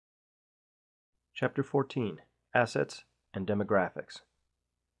Chapter 14, Assets and Demographics.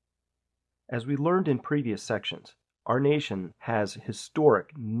 As we learned in previous sections, our nation has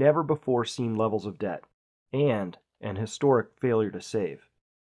historic, never-before-seen levels of debt and an historic failure to save.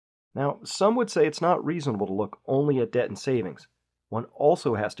 Now, some would say it's not reasonable to look only at debt and savings. One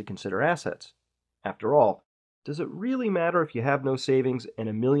also has to consider assets. After all, does it really matter if you have no savings and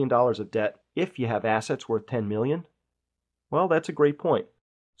 $1 million of debt if you have assets worth $10 million? Well, that's a great point.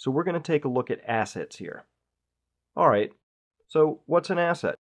 So we're going to take a look at assets here. All right, so what's an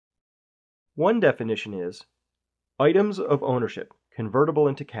asset? One definition is items of ownership convertible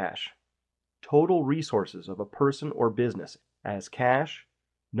into cash, total resources of a person or business as cash,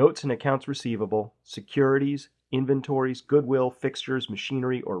 notes and accounts receivable, securities, inventories, goodwill, fixtures,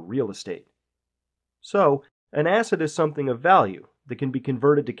 machinery, or real estate. So, an asset is something of value that can be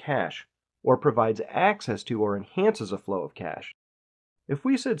converted to cash or provides access to or enhances a flow of cash. If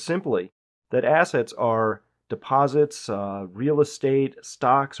we said simply that assets are deposits, real estate,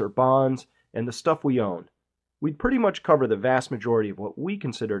 stocks or bonds, and the stuff we own, we'd pretty much cover the vast majority of what we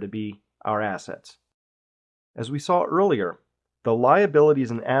consider to be our assets. As we saw earlier, the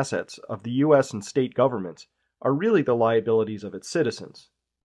liabilities and assets of the U.S. and state governments are really the liabilities of its citizens.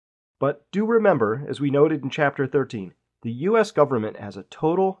 But do remember, as we noted in Chapter 13, the U.S. government has a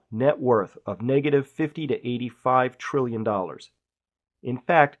total net worth of negative $50 to $85 trillion. In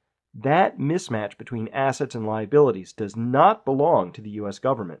fact, that mismatch between assets and liabilities does not belong to the U.S.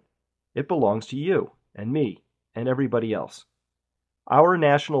 government. It belongs to you and me and everybody else. Our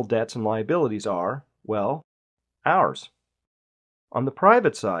national debts and liabilities are, well, ours. On the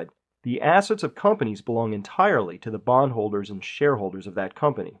private side, the assets of companies belong entirely to the bondholders and shareholders of that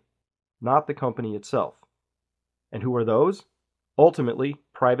company, not the company itself. And who are those? Ultimately,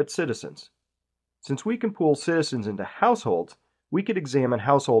 private citizens. Since we can pool citizens into households, we could examine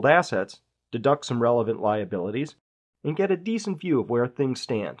household assets, deduct some relevant liabilities, and get a decent view of where things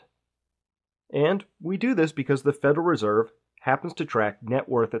stand. And we do this because the Federal Reserve happens to track net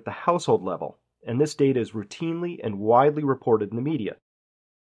worth at the household level, and this data is routinely and widely reported in the media.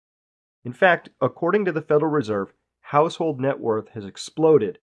 In fact, according to the Federal Reserve, household net worth has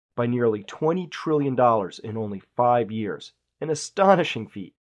exploded by nearly $20 trillion in only 5 years, an astonishing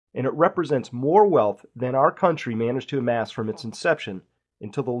feat, and it represents more wealth than our country managed to amass from its inception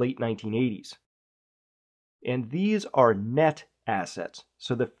until the late 1980s. And these are net assets,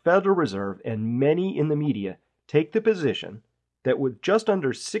 so the Federal Reserve and many in the media take the position that with just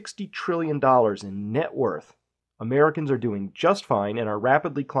under $60 trillion in net worth, Americans are doing just fine and our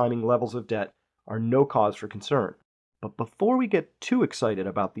rapidly climbing levels of debt are no cause for concern. But before we get too excited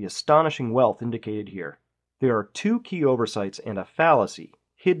about the astonishing wealth indicated here, there are two key oversights and a fallacy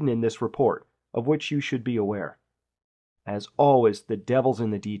hidden in this report, of which you should be aware. As always, the devil's in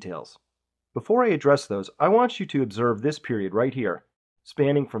the details. Before I address those, I want you to observe this period right here,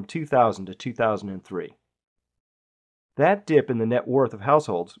 spanning from 2000 to 2003. That dip in the net worth of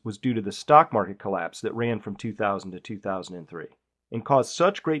households was due to the stock market collapse that ran from 2000 to 2003, and caused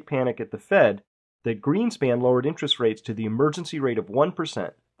such great panic at the Fed that Greenspan lowered interest rates to the emergency rate of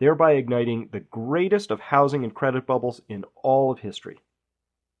 1%, thereby igniting the greatest of housing and credit bubbles in all of history.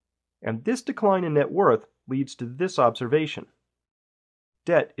 And this decline in net worth leads to this observation.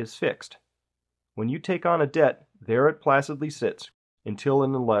 Debt is fixed. When you take on a debt, there it placidly sits, until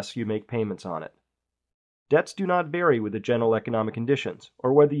and unless you make payments on it. Debts do not vary with the general economic conditions,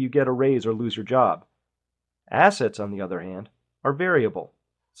 or whether you get a raise or lose your job. Assets, on the other hand, are variable,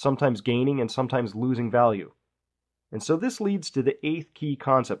 sometimes gaining and sometimes losing value. And so this leads to the eighth key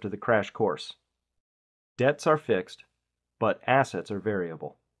concept of the crash course. Debts are fixed, but assets are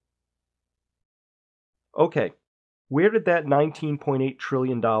variable. Okay, where did that $19.8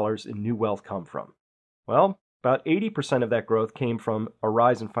 trillion in new wealth come from? Well, about 80% of that growth came from a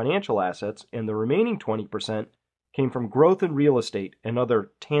rise in financial assets, and the remaining 20% came from growth in real estate and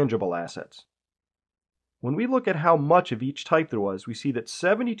other tangible assets. When we look at how much of each type there was, we see that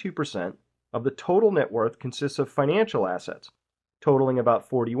 72% of the total net worth consists of financial assets, totaling about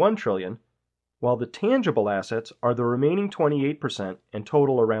 $41 trillion, while the tangible assets are the remaining 28% and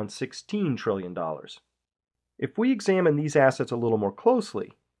total around $16 trillion. If we examine these assets a little more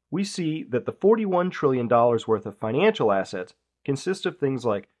closely, we see that the $41 trillion worth of financial assets consist of things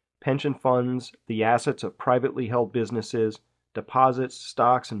like pension funds, the assets of privately held businesses, deposits,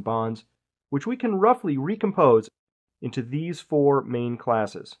 stocks, and bonds, which we can roughly recompose into these four main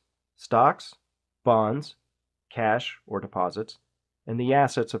classes: stocks, bonds, cash or deposits, and the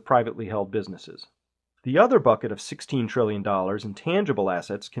assets of privately held businesses. The other bucket of $16 trillion in tangible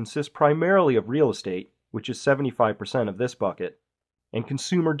assets consists primarily of real estate, which is 75% of this bucket, and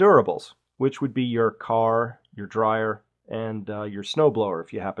consumer durables, which would be your car, your dryer, and your snowblower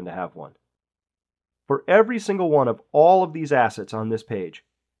if you happen to have one. For every single one of all of these assets on this page,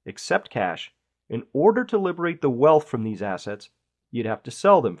 except cash, in order to liberate the wealth from these assets, you'd have to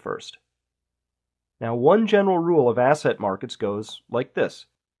sell them first. Now, one general rule of asset markets goes like this.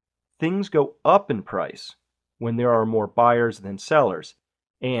 Things go up in price when there are more buyers than sellers,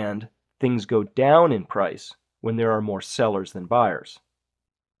 and things go down in price when there are more sellers than buyers.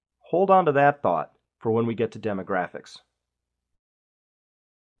 Hold on to that thought for when we get to demographics.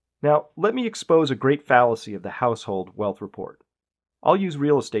 Now, let me expose a great fallacy of the household wealth report. I'll use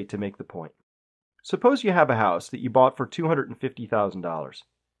real estate to make the point. Suppose you have a house that you bought for $250,000,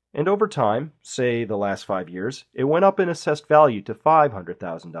 and over time, say the last 5 years, it went up in assessed value to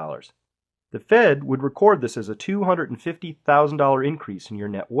 $500,000. The Fed would record this as a $250,000 increase in your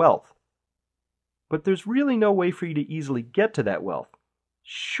net wealth. But there's really no way for you to easily get to that wealth.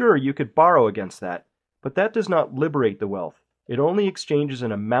 Sure, you could borrow against that, but that does not liberate the wealth. It only exchanges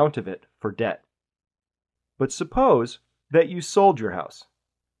an amount of it for debt. But suppose that you sold your house.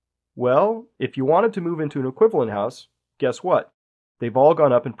 Well, if you wanted to move into an equivalent house, guess what? They've all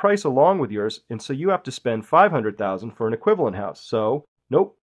gone up in price along with yours, and so you have to spend $500,000 for an equivalent house. So,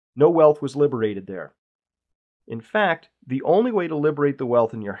 nope, no wealth was liberated there. In fact, the only way to liberate the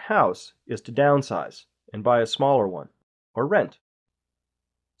wealth in your house is to downsize and buy a smaller one, or rent.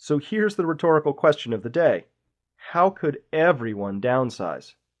 So here's the rhetorical question of the day. How could everyone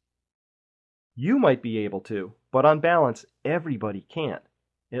downsize? You might be able to, but on balance, everybody can't.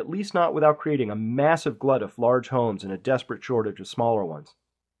 At least not without creating a massive glut of large homes and a desperate shortage of smaller ones.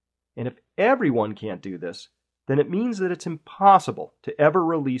 And if everyone can't do this, then it means that it's impossible to ever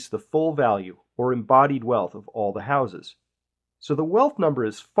release the full value or embodied wealth of all the houses. So the wealth number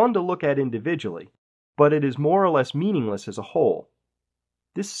is fun to look at individually, but it is more or less meaningless as a whole.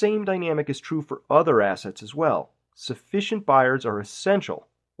 This same dynamic is true for other assets as well. Sufficient buyers are essential,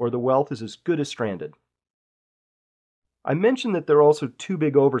 or the wealth is as good as stranded. I mentioned that there are also two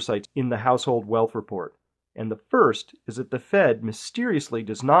big oversights in the household wealth report, and the first is that the Fed mysteriously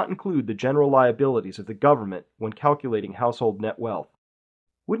does not include the general liabilities of the government when calculating household net wealth.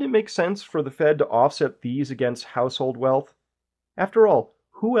 Wouldn't it make sense for the Fed to offset these against household wealth? After all,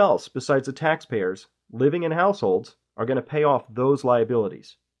 who else besides the taxpayers living in households are going to pay off those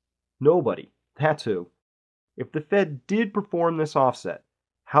liabilities? Nobody. That's who. If the Fed did perform this offset,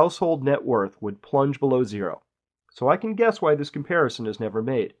 household net worth would plunge below zero. So I can guess why this comparison is never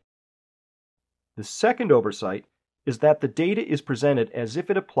made. The second oversight is that the data is presented as if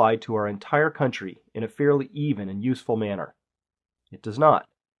it applied to our entire country in a fairly even and useful manner. It does not.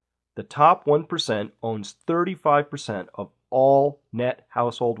 The top 1% owns 35% of all net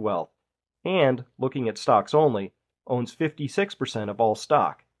household wealth, and, looking at stocks only, owns 56% of all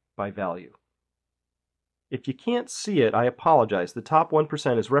stock by value. If you can't see it, I apologize. The top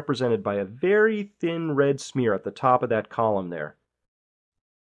 1% is represented by a very thin red smear at the top of that column there.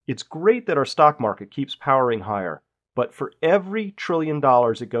 It's great that our stock market keeps powering higher, but for every $1 trillion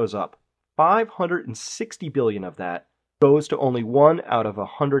it goes up, 560 billion of that goes to only 1 out of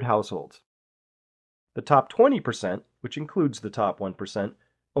 100 households. The top 20%, which includes the top 1%,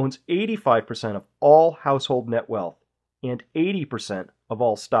 owns 85% of all household net wealth and 80% of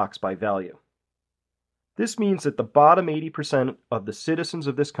all stocks by value. This means that the bottom 80% of the citizens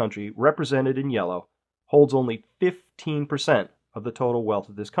of this country, represented in yellow, holds only 15% of the total wealth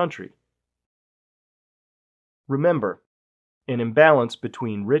of this country. Remember, an imbalance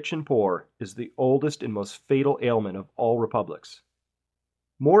between rich and poor is the oldest and most fatal ailment of all republics.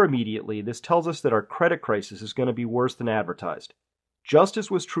 More immediately, this tells us that our credit crisis is going to be worse than advertised, just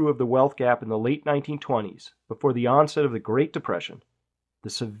as was true of the wealth gap in the late 1920s, before the onset of the Great Depression. The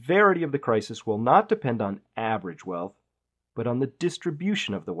severity of the crisis will not depend on average wealth, but on the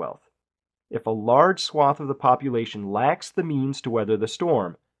distribution of the wealth. If a large swath of the population lacks the means to weather the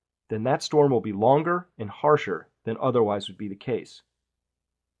storm, then that storm will be longer and harsher than otherwise would be the case.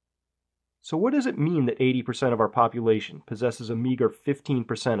 So what does it mean that 80% of our population possesses a meager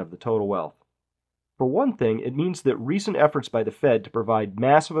 15% of the total wealth? For one thing, it means that recent efforts by the Fed to provide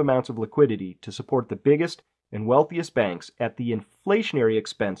massive amounts of liquidity to support the biggest and wealthiest banks at the inflationary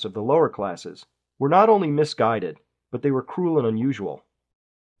expense of the lower classes were not only misguided, but they were cruel and unusual.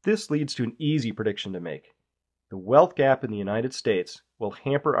 This leads to an easy prediction to make. The wealth gap in the United States will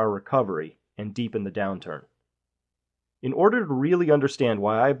hamper our recovery and deepen the downturn. In order to really understand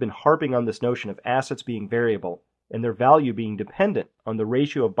why I've been harping on this notion of assets being variable and their value being dependent on the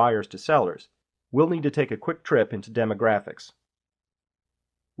ratio of buyers to sellers, we'll need to take a quick trip into demographics.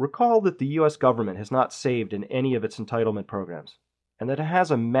 Recall that the U.S. government has not saved in any of its entitlement programs. and that it has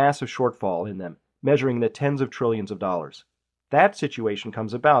a massive shortfall in them, measuring in the tens of trillions of dollars. That situation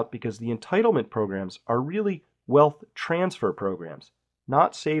comes about because the entitlement programs are really wealth transfer programs,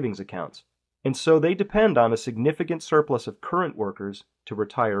 not savings accounts, and so they depend on a significant surplus of current workers to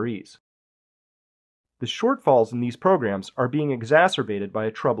retirees. The shortfalls in these programs are being exacerbated by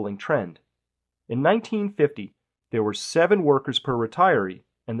a troubling trend. In 1950, there were 7 workers per retiree,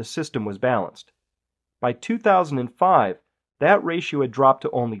 and the system was balanced. By 2005, that ratio had dropped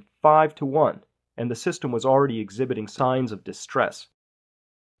to only 5 to 1, and the system was already exhibiting signs of distress.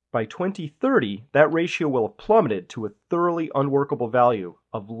 By 2030, that ratio will have plummeted to a thoroughly unworkable value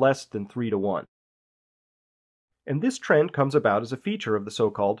of less than 3 to 1. And this trend comes about as a feature of the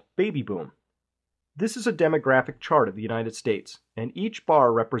so-called baby boom. This is a demographic chart of the United States, and each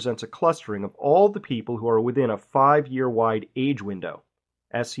bar represents a clustering of all the people who are within a 5-year wide age window,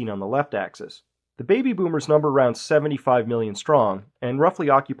 as seen on the left axis. The baby boomers number around 75 million strong and roughly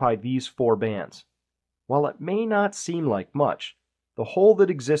occupy these 4 bands. While it may not seem like much, the hole that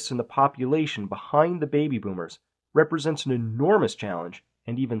exists in the population behind the baby boomers represents an enormous challenge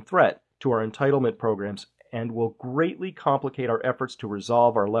and even threat to our entitlement programs and will greatly complicate our efforts to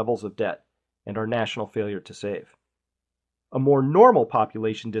resolve our levels of debt and our national failure to save. A more normal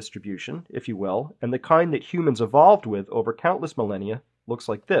population distribution, if you will, and the kind that humans evolved with over countless millennia, looks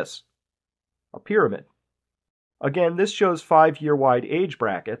like this: a pyramid. Again, this shows 5-year wide age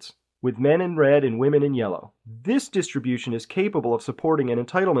brackets, with men in red and women in yellow. This distribution is capable of supporting an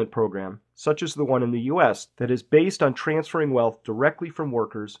entitlement program, such as the one in the US, that is based on transferring wealth directly from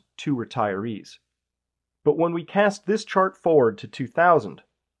workers to retirees. But when we cast this chart forward to 2000,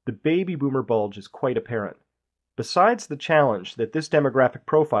 the baby boomer bulge is quite apparent. Besides the challenge that this demographic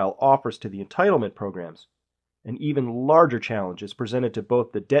profile offers to the entitlement programs, an even larger challenge is presented to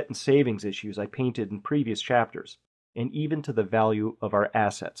both the debt and savings issues I painted in previous chapters, and even to the value of our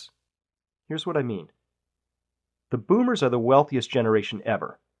assets. Here's what I mean. The boomers are the wealthiest generation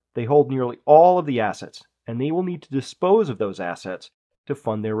ever. They hold nearly all of the assets, and they will need to dispose of those assets to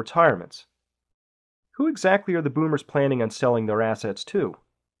fund their retirements. Who exactly are the boomers planning on selling their assets to?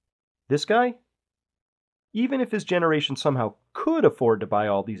 This guy? Even if his generation somehow could afford to buy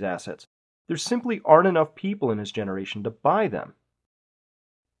all these assets, there simply aren't enough people in his generation to buy them.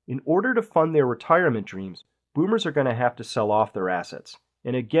 In order to fund their retirement dreams, boomers are going to have to sell off their assets.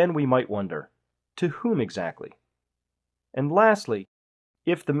 And again, we might wonder, to whom exactly? And lastly,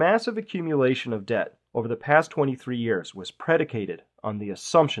 if the massive accumulation of debt over the past 23 years was predicated on the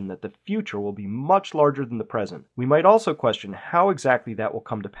assumption that the future will be much larger than the present, we might also question how exactly that will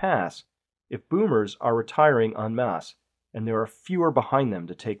come to pass if boomers are retiring en masse and there are fewer behind them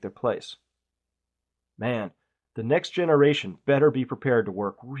to take their place. Man, the next generation better be prepared to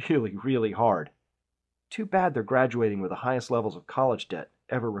work really, really hard. Too bad they're graduating with the highest levels of college debt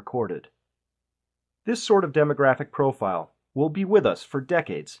ever recorded. This sort of demographic profile will be with us for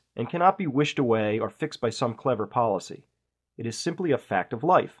decades and cannot be wished away or fixed by some clever policy. It is simply a fact of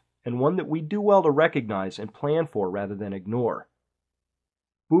life, and one that we do well to recognize and plan for rather than ignore.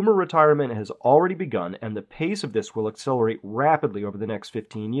 Boomer retirement has already begun, and the pace of this will accelerate rapidly over the next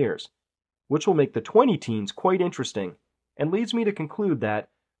 15 years, which will make the 20-teens quite interesting, and leads me to conclude that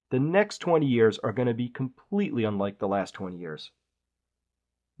the next 20 years are going to be completely unlike the last 20 years.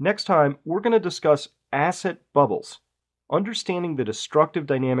 Next time, we're going to discuss asset bubbles. Understanding the destructive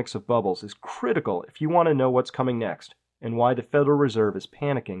dynamics of bubbles is critical if you want to know what's coming next and why the Federal Reserve is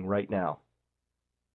panicking right now.